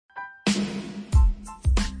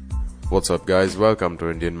What's up, guys? Welcome to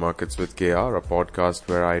Indian Markets with KR, a podcast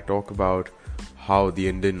where I talk about how the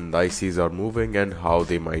Indian indices are moving and how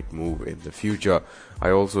they might move in the future. I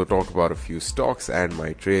also talk about a few stocks and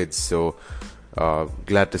my trades. So,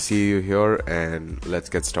 glad to see you here, and let's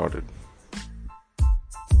get started.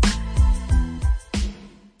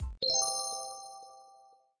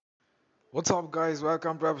 What's up, guys?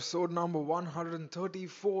 Welcome to episode number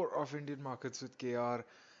 134 of Indian Markets with KR.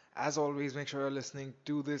 As always, make sure you're listening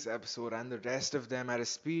to this episode and the rest of them at a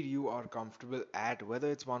speed you are comfortable at,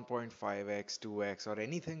 whether it's 1.5x, 2x, or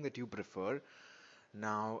anything that you prefer.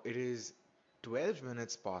 Now, it is 12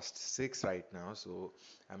 minutes past 6 right now, so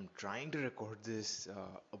I'm trying to record this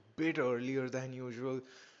a bit earlier than usual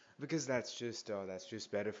because that's just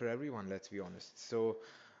better for everyone, let's be honest. So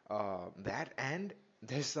that and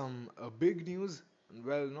there's some big news.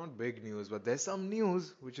 Well, not big news, but there's some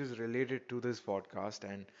news which is related to this podcast,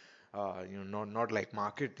 and not like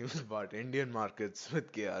market news, but Indian markets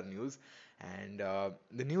with KR news. And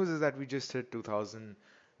the news is that we just hit 2,000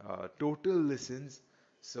 total listens,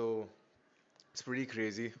 so it's pretty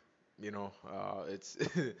crazy. It's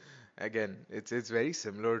again, it's very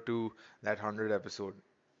similar to that 100 episode.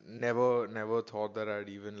 Never thought that I'd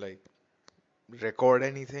even like record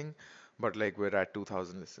anything, but like we're at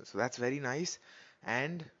 2000 listeners. So that's very nice.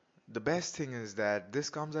 And the best thing is that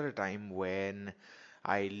this comes at a time when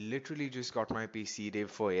I literally just got my PC day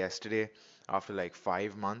for yesterday after like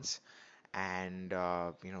 5 months. And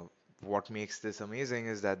what makes this amazing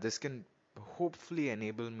is that this can hopefully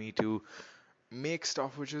enable me to make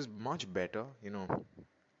stuff which is much better,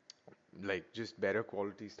 like just better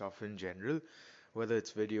quality stuff in general, whether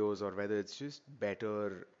it's videos or whether it's just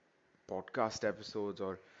better podcast episodes,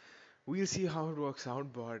 or we'll see how it works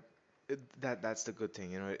out. But that's the good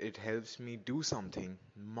thing, it helps me do something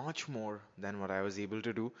much more than what I was able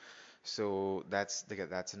to do. So that's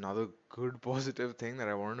another good positive thing that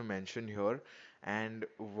I wanted to mention here. And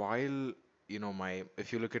while my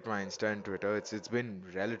if you look at my Insta and Twitter, it's been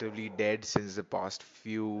relatively dead since the past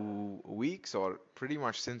few weeks, or pretty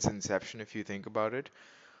much since inception if you think about it.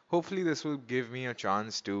 Hopefully this will give me a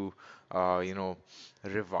chance to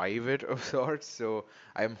revive it of sorts. So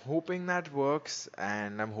I'm hoping that works,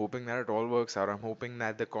 and I'm hoping that it all works out. I'm hoping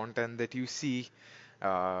that the content that you see,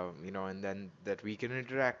 and then that we can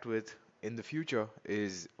interact with in the future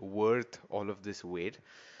is worth all of this wait.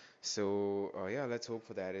 So yeah, let's hope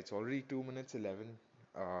for that. It's already 2 minutes 11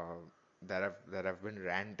 uh, that I've been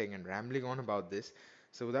ranting and rambling on about this.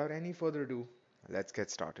 So without any further ado, let's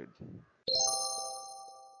get started.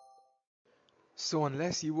 So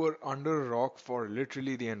unless you were under a rock for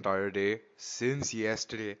literally the entire day since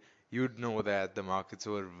yesterday, you'd know that the markets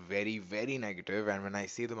were very, very negative. And when I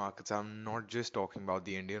say the markets, I'm not just talking about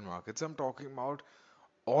the Indian markets, I'm talking about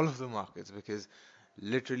all of the markets, because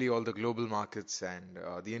literally all the global markets and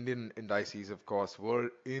the Indian indices, of course, were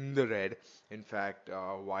in the red. In fact,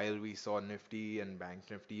 while we saw Nifty and Bank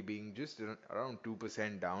Nifty being just around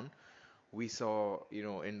 2% down, we saw,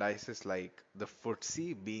 indices like the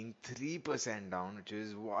FTSE being 3% down, which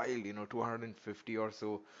is wild. 250 or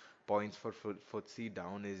so points for FTSE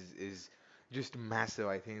down is just massive.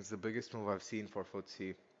 I think it's the biggest move I've seen for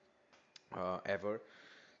FTSE ever.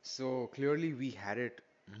 So clearly we had it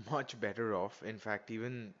much better off. In fact,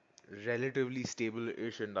 even relatively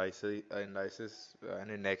stable-ish indices and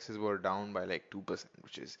indexes were down by like 2%,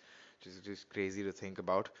 which is just crazy to think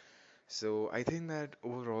about. So I think that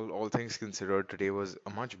overall, all things considered, today was a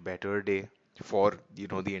much better day for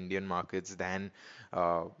the Indian markets than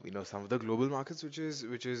some of the global markets, which is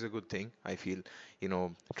a good thing. I feel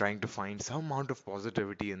trying to find some amount of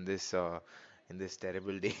positivity in this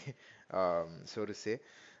terrible day, so to say.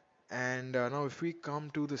 And now, if we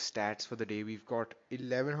come to the stats for the day, we've got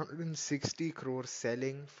 1160 crores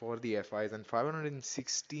selling for the FIs and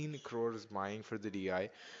 516 crores buying for the DI.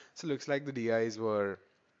 So looks like the DIs were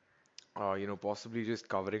possibly just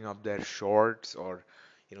covering up their shorts, or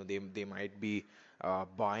they might be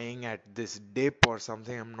buying at this dip or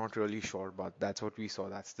something. I'm not really sure, but that's what we saw.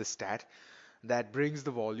 That's the stat that brings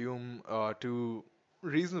the volume to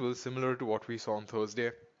reasonable, similar to what we saw on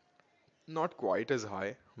Thursday. Not quite as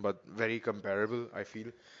high, but very comparable, I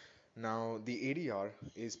feel. Now, the ADR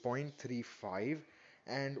is 0.35,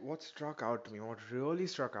 and what struck out to me, what really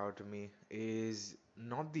struck out to me, is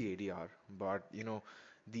not the ADR, but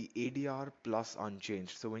the ADR plus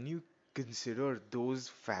unchanged. So when you consider those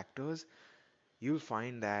factors, you'll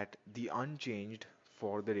find that the unchanged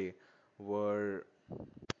for the day were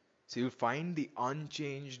so you'll find the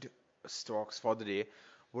unchanged stocks for the day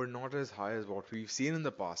were not as high as what we've seen in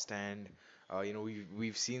the past. And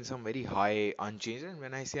We've seen some very high unchanged, and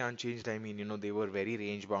when I say unchanged, I mean they were very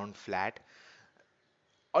range bound flat.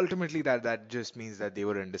 Ultimately, that just means that they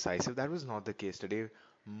were indecisive. That was not the case today.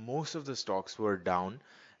 Most of the stocks were down,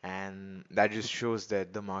 and that just shows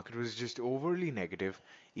that the market was just overly negative,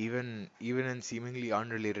 even in seemingly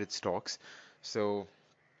unrelated stocks. So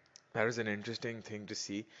that was an interesting thing to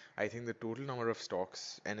see. I think the total number of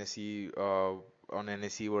stocks on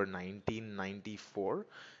NSE were 1994,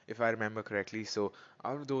 if I remember correctly. So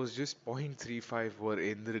out of those, just 0.35 were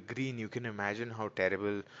in the green. You can imagine how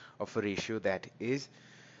terrible of a ratio that is.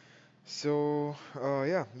 So,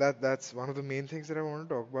 yeah, that's one of the main things that I want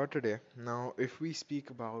to talk about today. Now, if we speak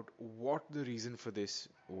about what the reason for this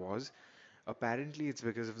was, apparently it's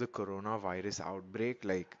because of the coronavirus outbreak.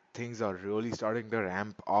 Like things are really starting to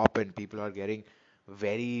ramp up, and people are getting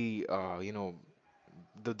very,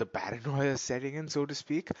 the paranoia is setting in, so to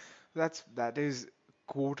speak. That is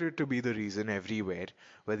quoted to be the reason everywhere.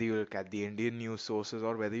 Whether you look at the Indian news sources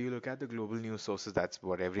or whether you look at the global news sources, that's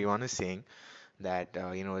what everyone is saying that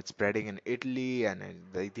it's spreading in Italy and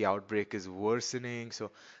the outbreak is worsening. So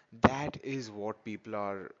that is what people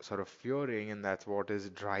are sort of fearing, and that's what is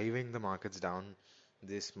driving the markets down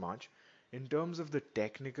this much. In terms of the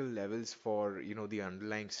technical levels for the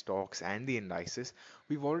underlying stocks and the indices,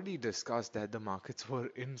 we've already discussed that the markets were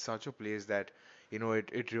in such a place that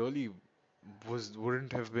it really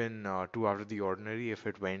wouldn't have been too out of the ordinary if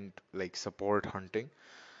it went like support hunting.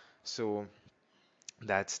 So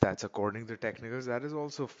that's according to technicals. That is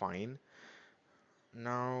also fine.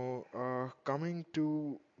 Now, coming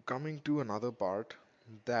to another part,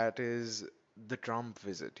 that is the Trump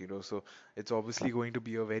visit. So it's obviously going to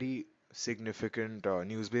be a very significant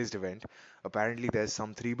news-based event. Apparently, there's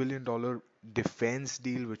some $3 billion defense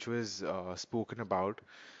deal which was spoken about.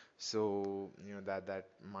 So, that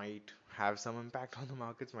might have some impact on the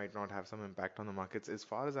markets, might not have some impact on the markets. As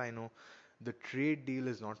far as I know, the trade deal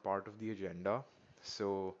is not part of the agenda.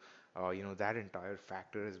 So, that entire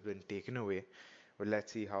factor has been taken away. But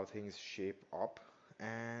let's see how things shape up.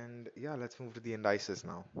 And yeah, let's move to the indices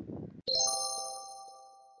now.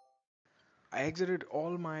 I exited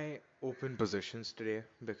all my open positions today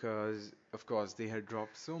because, of course, they had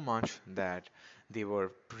dropped so much that they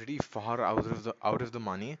were pretty far out of the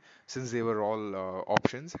money since they were all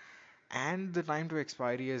options, and the time to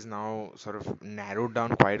expiry is now sort of narrowed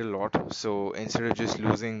down quite a lot. So instead of just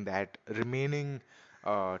losing that remaining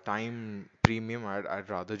time premium, I'd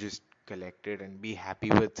rather just collect it and be happy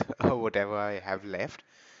with whatever I have left.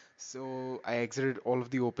 So I exited all of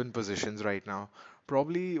the open positions right now.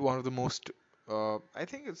 Probably one of the most, I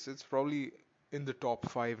think it's probably in the top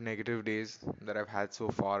five negative days that I've had so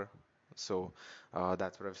far. So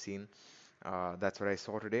that's what I've seen. That's what I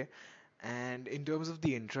saw today. And in terms of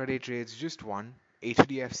the intraday trades, just one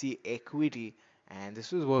HDFC equity, and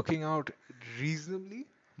this was working out reasonably,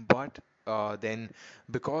 but then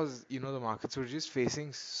because the markets were just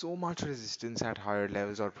facing so much resistance at higher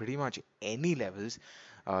levels or pretty much any levels,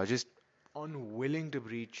 just unwilling to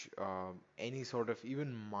breach any sort of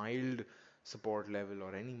even mild support level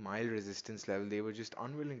or any mild resistance level. They were just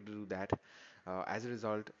unwilling to do that. As a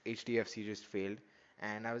result, HDFC just failed,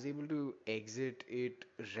 and I was able to exit it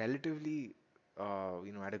relatively,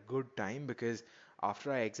 at a good time because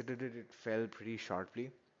after I exited it, it fell pretty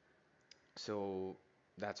sharply. So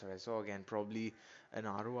that's what I saw again. Probably an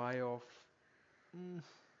ROI of, mm,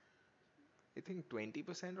 I think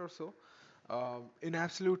 20% or so. In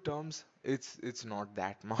absolute terms, it's not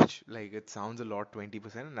that much. Like it sounds a lot,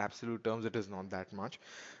 20%. In absolute terms, it is not that much.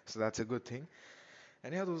 So that's a good thing.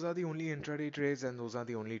 And yeah, those are the only intraday trades, and those are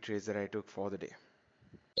the only trades that I took for the day.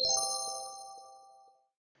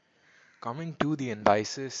 Coming to the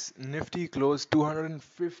indices, Nifty closed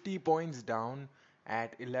 250 points down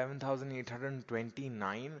at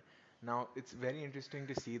 11,829. Now, it's very interesting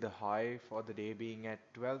to see the high for the day being at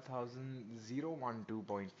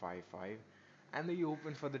 12,012.55 and the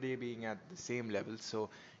open for the day being at the same level. So,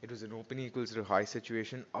 it was an open equals to high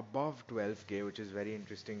situation above 12K, which is very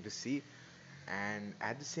interesting to see. And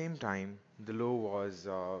at the same time, the low was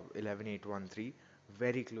 11,813,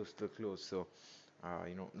 very close to the close. So,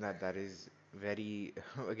 that is very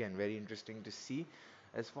again very interesting to see.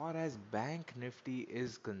 As far as Bank Nifty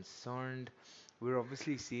is concerned, we're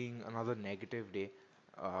obviously seeing another negative day.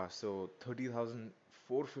 So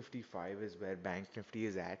 30,455 is where Bank Nifty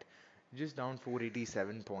is at, just down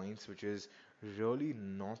 487 points, which is really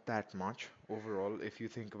not that much overall if you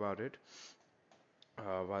think about it.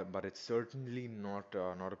 But it's certainly not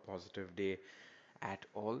a positive day at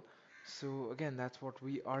all. So again, that's what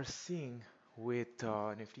we are seeing with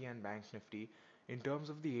Nifty and Bank Nifty. In terms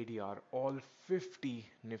of the ADR, all 50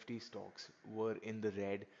 Nifty stocks were in the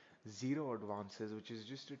red, zero advances, which is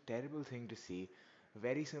just a terrible thing to see.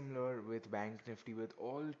 Very similar with Bank Nifty, with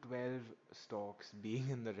all 12 stocks being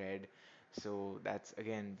in the red. So that's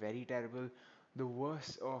again very terrible. The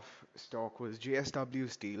worst of stock was JSW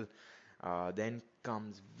Steel. Then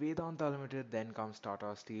comes Vedanta Limited, then comes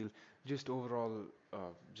Tata Steel. Just overall,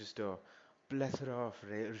 just a plethora of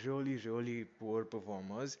really, really poor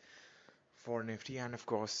performers for Nifty, and of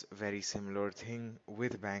course, very similar thing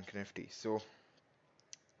with Bank Nifty. So,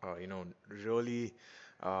 really,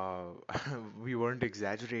 uh, we weren't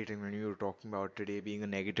exaggerating when we were talking about today being a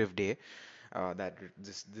negative day. That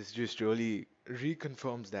this just really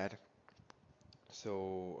reconfirms that.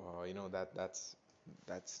 So,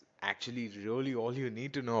 that's actually really all you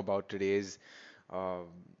need to know about today's uh,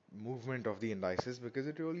 movement of the indices because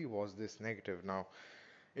it really was this negative. Now,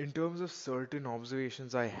 in terms of certain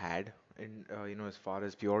observations I had, as far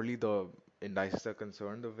as purely the indices are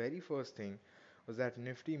concerned, the very first thing was that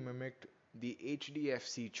Nifty mimicked the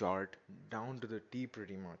HDFC chart down to the T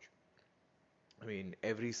pretty much. I mean,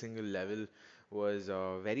 every single level was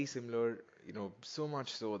very similar, so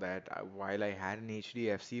much so that while I had an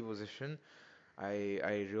HDFC position,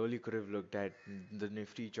 I really could have looked at the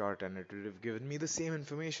Nifty chart and it would have given me the same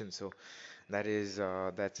information. So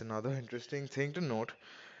that's another interesting thing to note.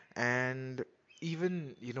 And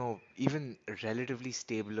even relatively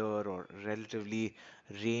stabler or relatively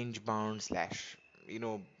range bound slash, you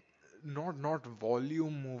know, not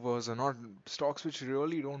volume movers or not stocks which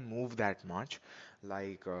really don't move that much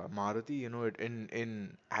like Maruti,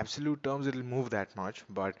 in absolute terms it'll move that much,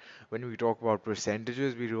 but when we talk about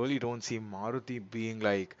percentages we really don't see Maruti being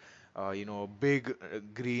like a big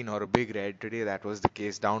green or a big red. Today that was the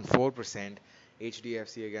case, down 4%.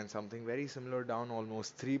 HDFC again something very similar, down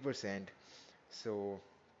almost 3%. So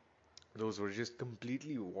those were just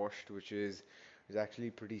completely washed, which is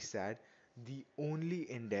actually pretty sad. The only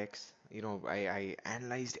index, I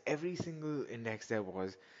analyzed every single index there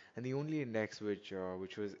was, and the only index which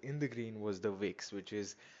was in the green was the VIX, which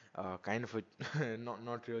is kind of a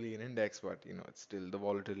not really an index, but it's still the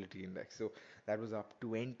volatility index. So that was up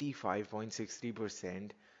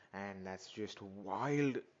 25.63%, and that's just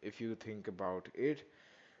wild if you think about it,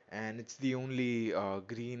 and it's the only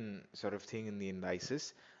green sort of thing in the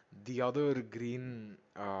indices. The other green,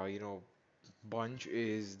 bunch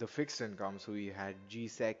is the fixed income. So we had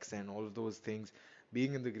GSEX and all of those things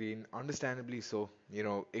being in the green, understandably so.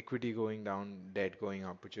 Equity going down, debt going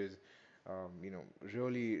up, which is,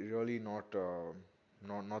 really, really not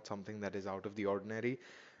something that is out of the ordinary.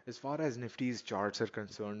 As far as Nifty's charts are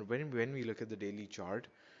concerned, when we look at the daily chart,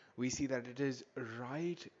 we see that it is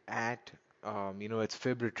right at its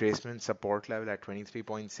fib retracement support level at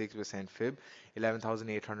 23.6% fib.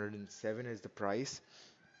 11,807 is the price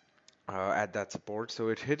at that support. So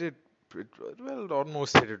well, it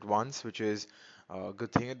almost hit it once, which is a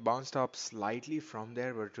good thing. It bounced up slightly from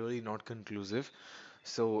there, but really not conclusive.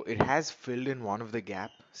 So it has filled in one of the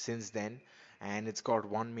gap since then, and it's got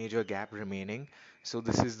one major gap remaining. So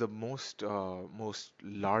this is the most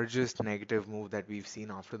largest negative move that we've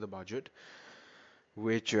seen after the budget,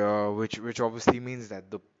 which obviously means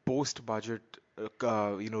that the post-budget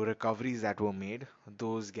recoveries that were made,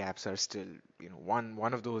 those gaps are still,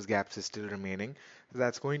 one of those gaps is still remaining. So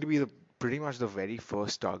that's going to be the pretty much the very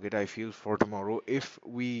first target I feel for tomorrow if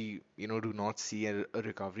we do not see a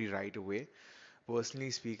recovery right away.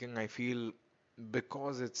 Personally speaking, I feel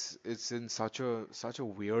because it's in such a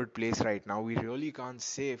weird place right now, we really can't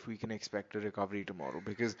say if we can expect a recovery tomorrow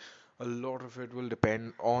because a lot of it will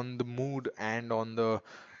depend on the mood and on the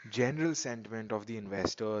general sentiment of the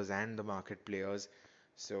investors and the market players.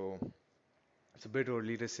 So it's a bit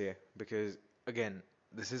early to say because again,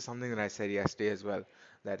 this is something that I said yesterday as well,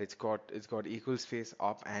 that it's got equal space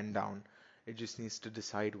up and down. It just needs to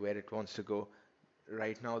decide where it wants to go.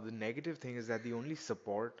 Right now, the negative thing is that the only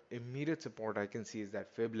immediate support I can see is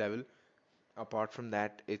that fib level. Apart from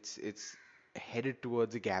that, it's headed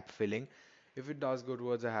towards a gap filling. If it does go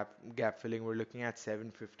towards a gap filling, we're looking at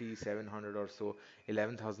 750, 700 or so,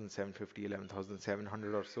 11,750,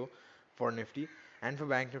 11,700 or so for Nifty. And for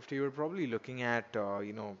Bank Nifty, we're probably looking at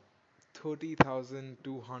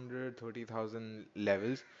 30,200, 30,000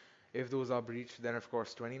 levels. If those are breached, then of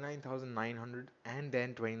course 29,900 and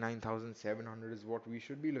then 29,700 is what we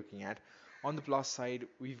should be looking at. On the plus side,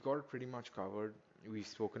 we've got it pretty much covered. We've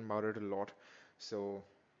spoken about it a lot. So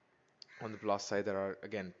on the plus side, there are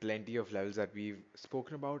again plenty of levels that we've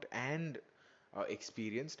spoken about and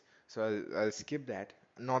experienced. So I'll skip that.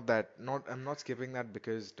 Not that, not I'm not skipping that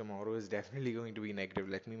because tomorrow is definitely going to be negative.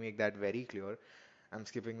 Let me make that very clear. I'm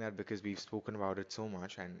skipping that because we've spoken about it so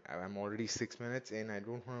much, and I'm already 6 minutes in. I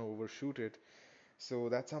don't want to overshoot it. So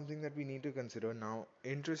that's something that we need to consider. Now,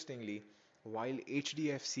 interestingly, while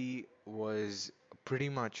HDFC was pretty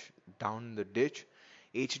much down the ditch,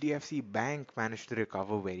 HDFC Bank managed to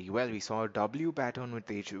recover very well. We saw a W pattern with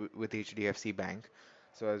HDFC Bank,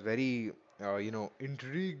 so I was very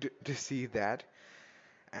intrigued to see that.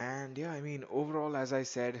 And yeah, I mean, overall, as I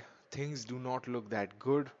said, things do not look that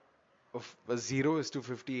good. Of a 0 is to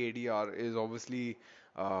 50 ADR is obviously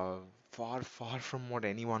uh, far, far from what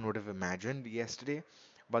anyone would have imagined yesterday,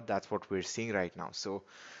 but that's what we're seeing right now. So,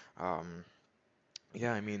 um,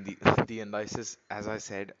 yeah, I mean, the the indices, as I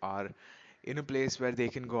said, are in a place where they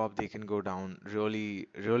can go up, they can go down. Really,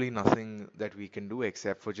 really nothing that we can do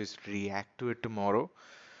except for just react to it tomorrow.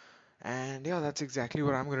 And yeah, that's exactly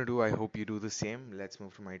what I'm gonna do. I hope you do the same. Let's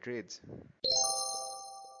move to my trades.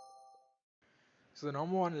 So the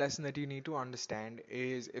number one lesson that you need to understand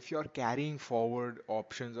is if you're carrying forward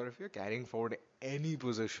options or if you're carrying forward any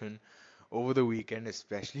position over the weekend,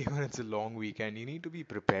 especially when it's a long weekend, you need to be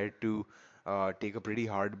prepared to take a pretty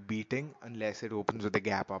hard beating unless it opens with a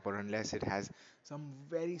gap up or unless it has some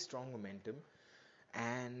very strong momentum.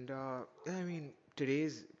 And I mean,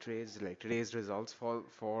 today's trades, like today's results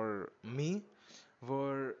for me,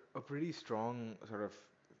 were a pretty strong sort of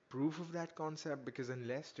proof of that concept because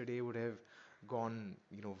unless today would have gone,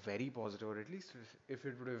 very positive, or at least if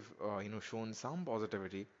it would have, shown some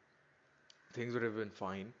positivity, things would have been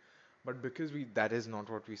fine. But because that is not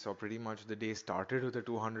what we saw. Pretty much the day started with a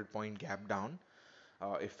 200-point gap down,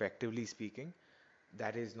 effectively speaking.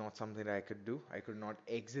 That is not something that I could do. I could not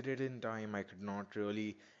exit it in time. I could not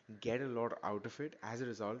really get a lot out of it. As a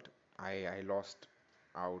result, I lost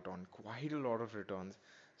out on quite a lot of returns.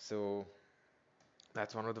 So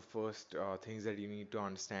that's one of the first things that you need to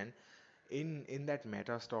understand. In that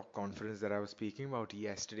Meta Stock conference that I was speaking about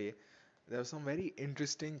yesterday, there was some very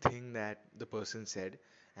interesting thing that the person said,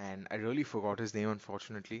 and I really forgot his name,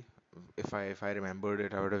 unfortunately. If I remembered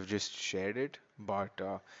it, I would have just shared it. But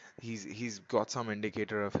he's got some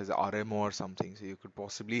indicator of his RMO or something, so you could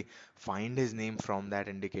possibly find his name from that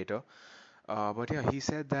indicator. But yeah, he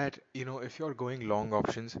said that if you're going long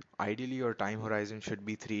options, ideally your time horizon should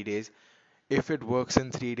be 3 days. If it works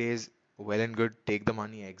in 3 days, well and good, take the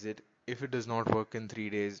money, exit. If it does not work in 3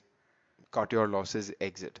 days, cut your losses,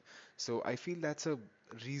 exit. So I feel that's a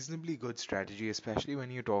reasonably good strategy, especially when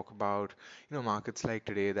you talk about, markets like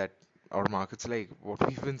today that, or markets like what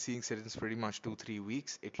we've been seeing since pretty much 2, 3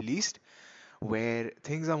 weeks at least, where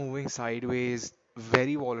things are moving sideways,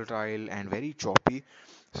 very volatile and very choppy.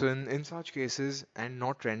 So in such cases, and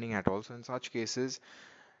not trending at all, so in such cases,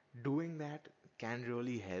 doing that can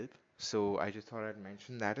really help. So I just thought I'd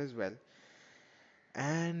mention that as well.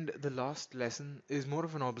 And the last lesson is more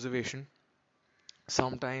of an observation.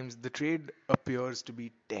 Sometimes the trade appears to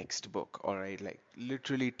be textbook, all right, like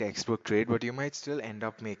literally textbook trade, but you might still end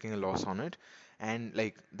up making a loss on it. And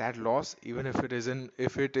like that loss, even if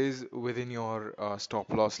it is within your stop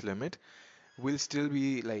loss limit, will still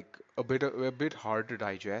be like a bit hard to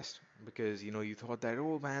digest because you thought that,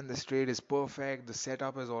 oh man, this trade is perfect, the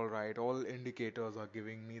setup is all right, all indicators are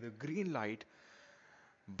giving me the green light,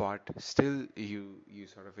 but still you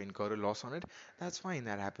sort of incur a loss on it. That's fine,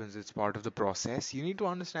 that happens, it's part of the process. You need to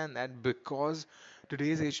understand that because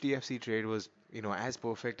today's HDFC trade was as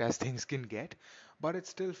perfect as things can get, but it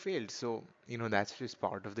still failed. So that's just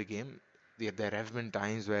part of the game. There have been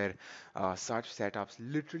times where such setups,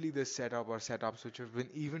 literally this setup or setups which have been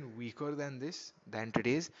even weaker than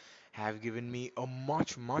today's, have given me a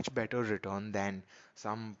much much better return than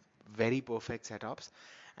some very perfect setups.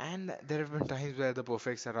 And there have been times where the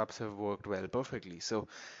perfect setups have worked well perfectly. So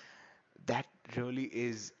that really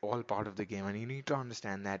is all part of the game. And you need to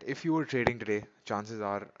understand that if you were trading today, chances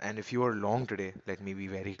are, and if you are long today, let me be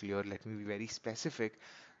very clear, let me be very specific,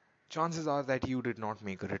 chances are that you did not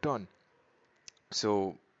make a return.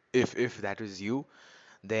 So if that is you,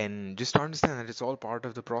 then just understand that it's all part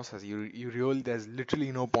of the process. You really, there's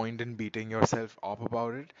literally no point in beating yourself up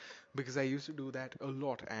about it, because I used to do that a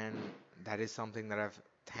lot, and that is something that I've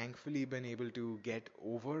thankfully been able to get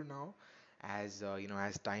over now as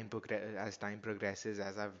as time progresses,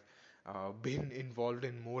 as I've been involved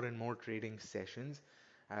in more and more trading sessions.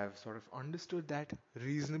 I've sort of understood that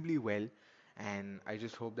reasonably well, and I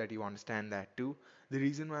just hope that you understand that too. The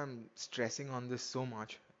reason why I'm stressing on this so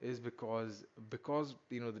much is because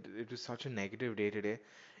it is such a negative day today.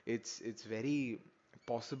 It's very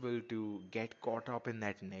possible to get caught up in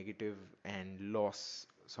that negative and loss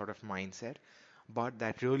sort of mindset, but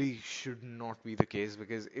that really should not be the case,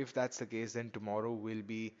 because if that's the case, then tomorrow will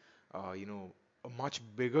be uh, you know a much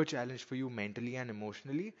bigger challenge for you mentally and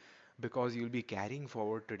emotionally because you'll be carrying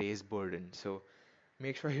forward today's burden. So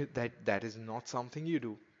make sure that that is not something you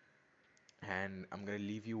do. And I'm going to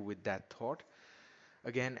leave you with that thought.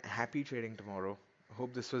 Again, happy trading tomorrow.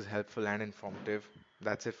 Hope this was helpful and informative.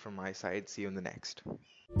 That's it from my side. See you in the next.